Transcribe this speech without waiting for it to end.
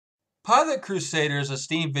Pilot Crusader is a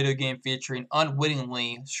Steam video game featuring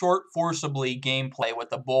unwittingly, short, forcibly gameplay with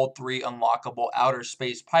the bold three unlockable outer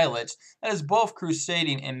space pilots that is both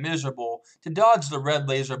crusading and miserable to dodge the red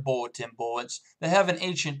laser bulletin bullets that have an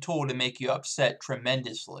ancient tool to make you upset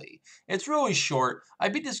tremendously. It's really short. I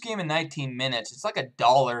beat this game in 19 minutes. It's like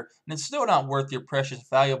 $1, and it's still not worth your precious,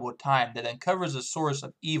 valuable time that uncovers the source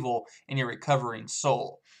of evil in your recovering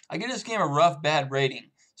soul. I give this game a rough, bad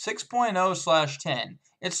rating. 6.0/10.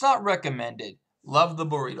 It's not recommended. Love the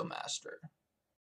Burrito Master.